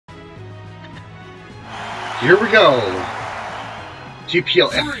Here we go.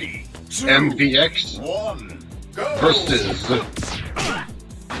 tplfmvx versus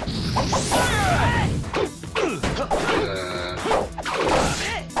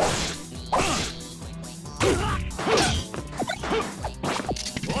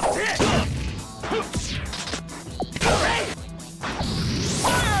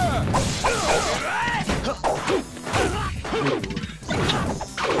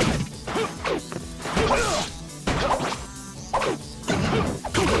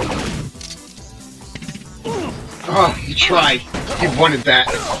oh, he tried. He wanted that.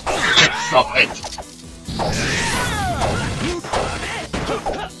 I saw it.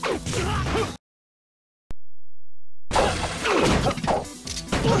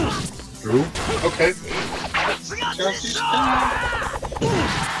 Ooh, okay.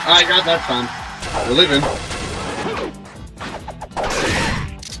 I got that time. We're living.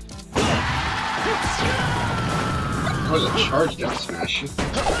 That was a charge down smash.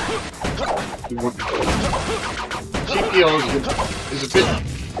 TPO is a bit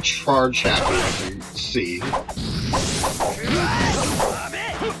charge happy, I can see.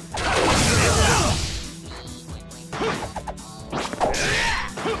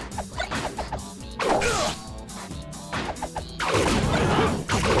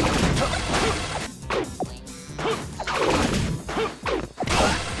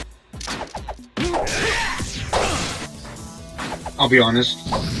 I'll be honest.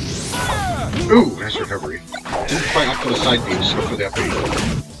 Ooh, nice recovery. Didn't quite off to the side beam, so for the up.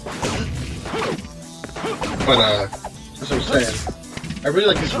 But, as I was saying, I really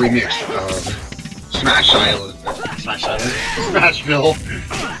like this remix of Smashville.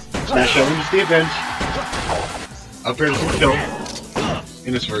 Smashville is the event. Up here is the kill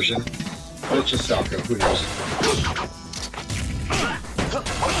in this version. Or it's just Falco, who knows.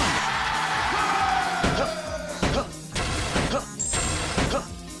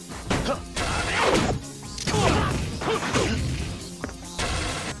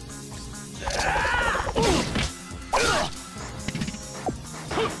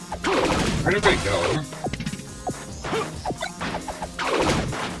 Where did they go?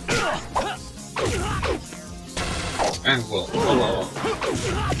 And we'll follow.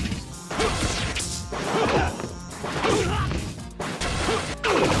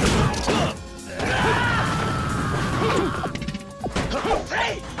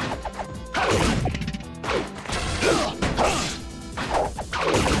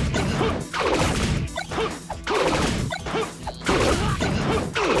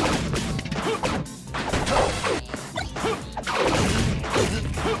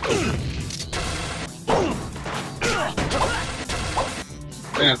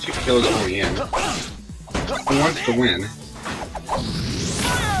 Yeah, 2 kills for the end. Who wants to win?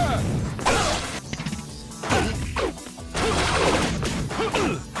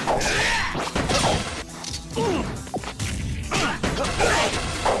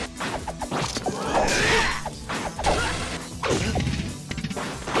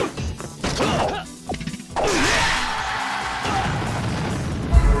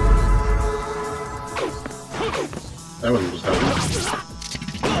 That one was done.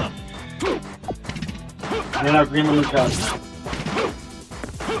 And then our green one is done.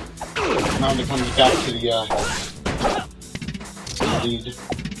 Now it comes back to the lead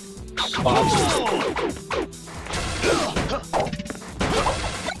spot.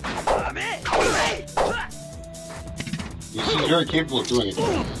 He's very capable of doing it.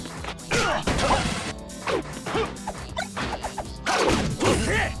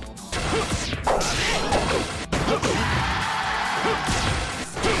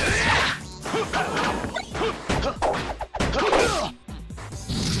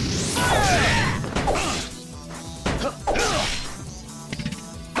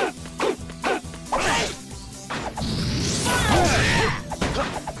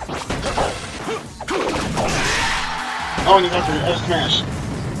 Oh, and you got the S-Smash.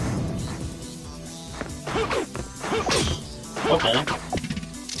 Okay.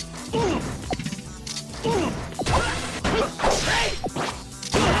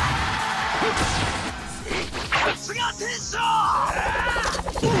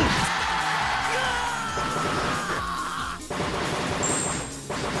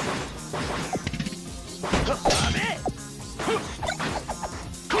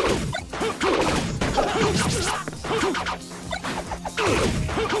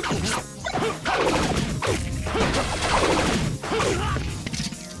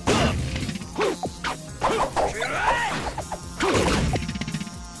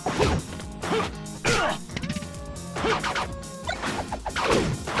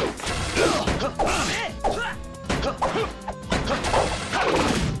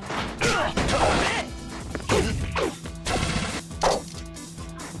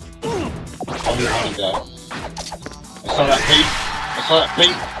 slap me.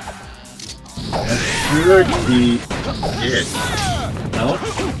 That should be it. No?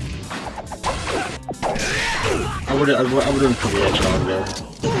 I would have put the edge on there.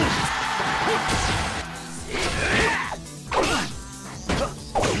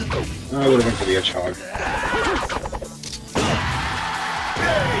 I would have went for the hedgehog.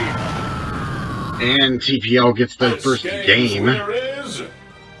 And TPL gets the first game. Winner is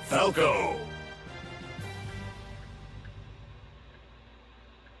Falco.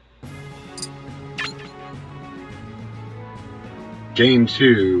 Game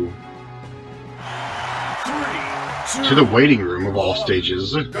 2. To the waiting room of all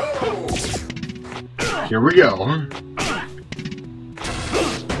stages. Here we go.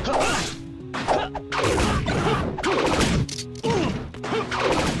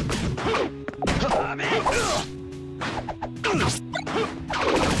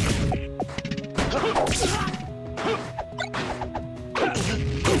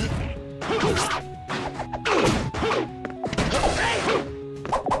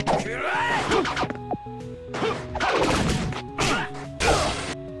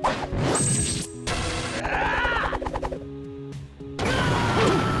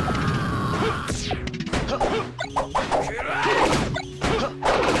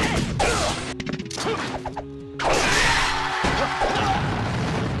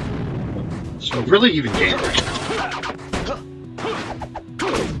 It's a really even game right now.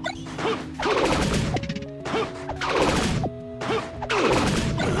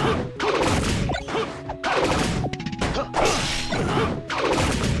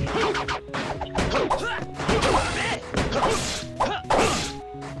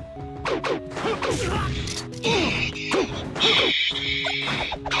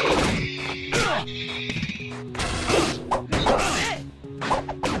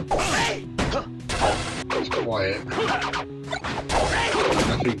 Quiet.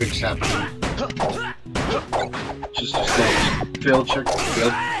 Nothing big's happening. Just failed check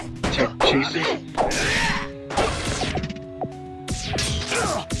chases.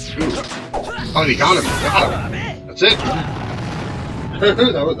 Ooh. Oh, he got him! Got him! That's it!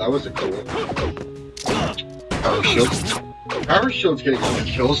 that was a cool. Power shield. Power shield's getting all the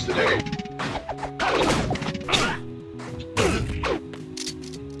kills today.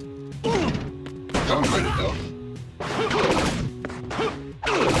 Don't mind it though.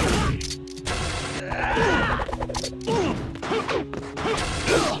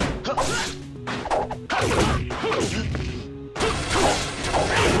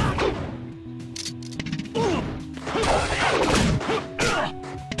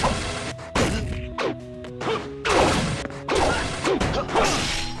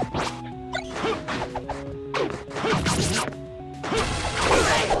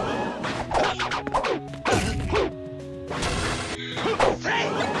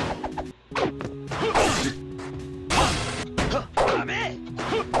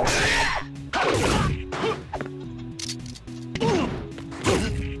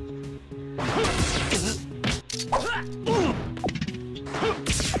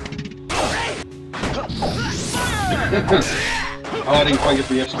 Oh, I didn't quite get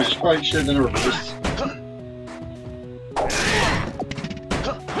the F smash. Probably should have done a reverse.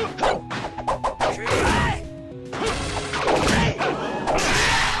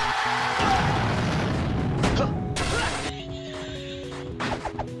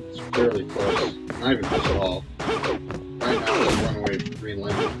 It's fairly close. Not even close at all. Right now, it's one away from green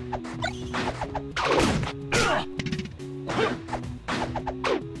limit.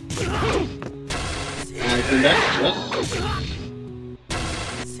 And I think that's just.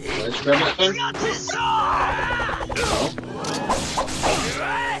 Let's grab this thing. No.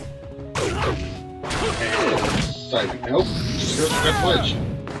 And side. Nope. Just goes to that ledge.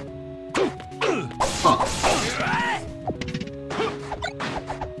 Huh.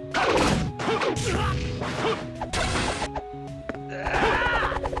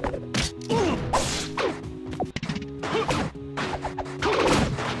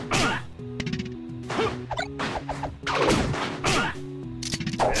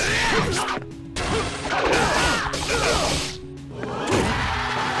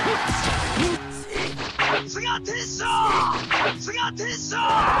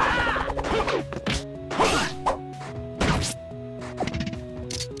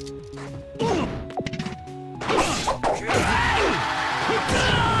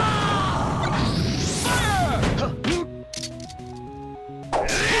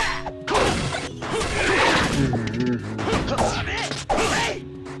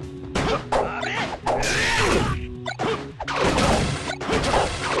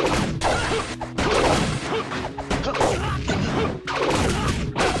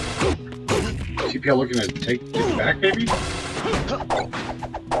 TPL looking to take it back, maybe?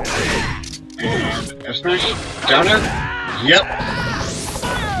 And F smash? Down air? Yep.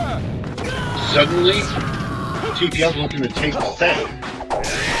 Suddenly, TPL looking to take the set.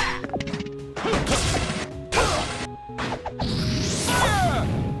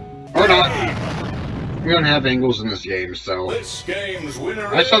 Or not. We don't have angles in this game, so... This game's winner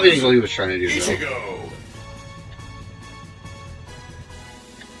I saw the angle he was trying to do, though. Ichigo.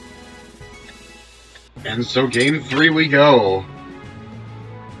 And so game 3 we go.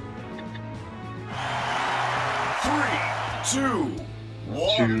 3, 2,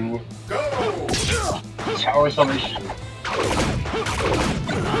 1, go! Tower summation.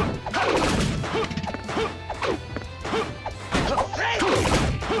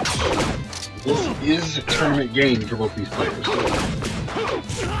 This is a tournament game for both these players.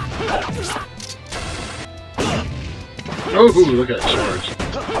 Oh, look at that charge.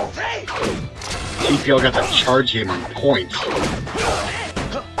 TPL got that charge game on point.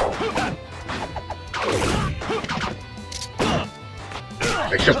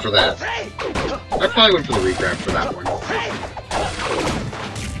 Except for that. I probably went for the regrab for that one.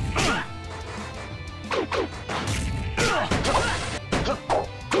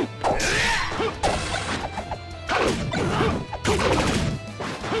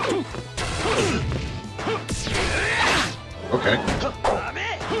 Okay.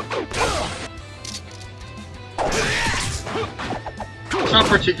 It's not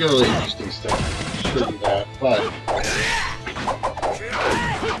particularly interesting stuff, I'll show you that, but...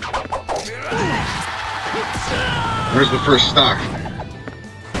 Where's the first stock?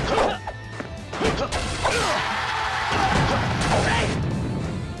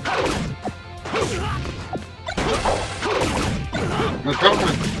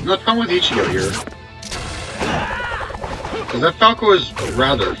 No problem with Ichigo here. Because that Falco is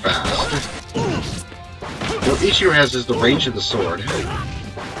rather fast. What Ichigo has is the range of the sword.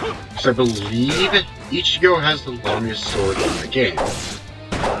 Because I believe Ichigo has the longest sword in the game.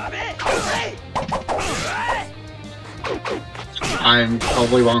 I'm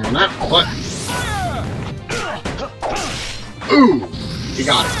probably wrong on that, but... Ooh! He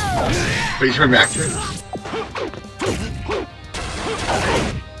got it. But he's coming back to it.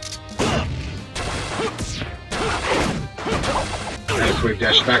 Nice wave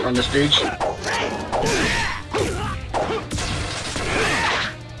dash back on the stage.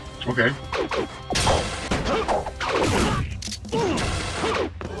 Okay.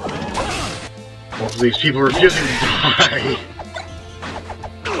 Both of these people are refusing to die.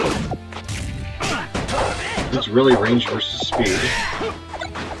 It's really range versus speed.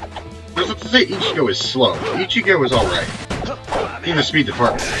 There's not to say Ichigo is slow. Ichigo is alright. In the speed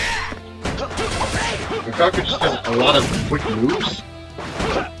department. The Falco just has a lot of quick moves.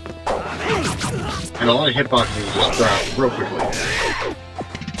 And a lot of hitboxing to just throw out real quickly.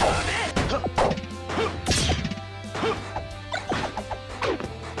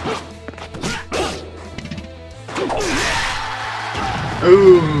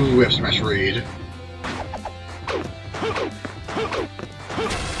 Ooh, F smash raid.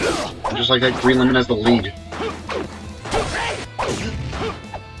 Just like that, Green Lemon has the lead.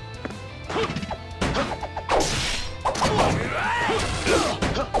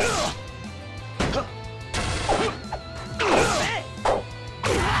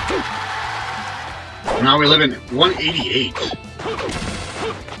 Now we live in 188.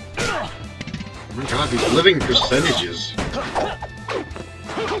 Oh my god, these living percentages.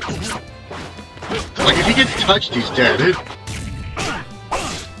 Like, if he gets touched, he's dead.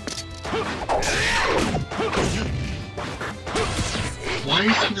 Why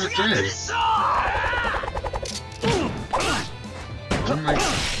is he not dead? Oh my...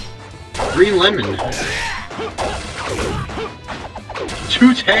 Green Lemon.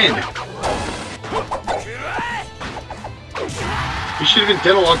 210. He should have been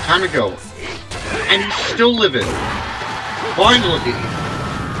dead a long time ago. And he's still living. Finally.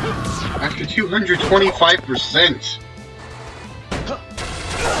 After 225%.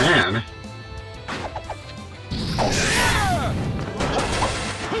 Man.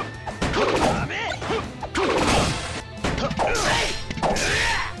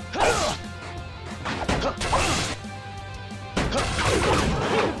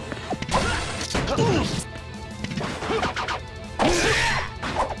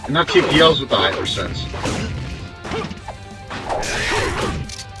 Not TPLs with the high percents.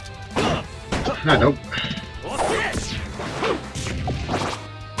 No, nope.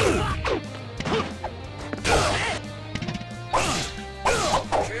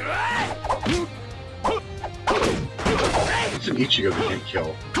 What's an Ichigo that can't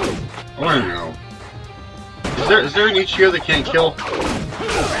kill? I want to know. Is there an Ichigo that can't kill?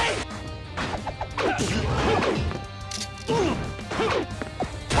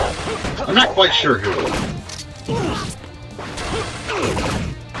 I'm not quite sure who.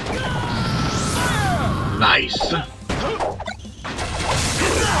 Nice.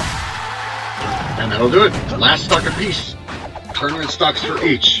 And that'll do it. Last stock apiece. Tournament stocks for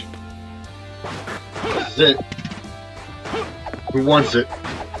each. This is it. Who wants it?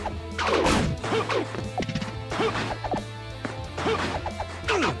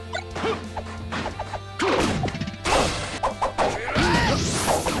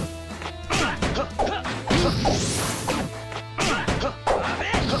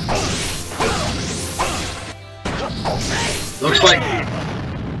 Looks like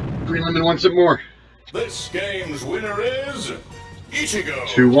Green Lemon wants it more. This game's winner is Ichigo.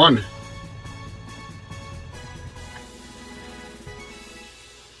 2-1.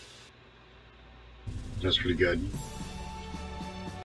 That's pretty good.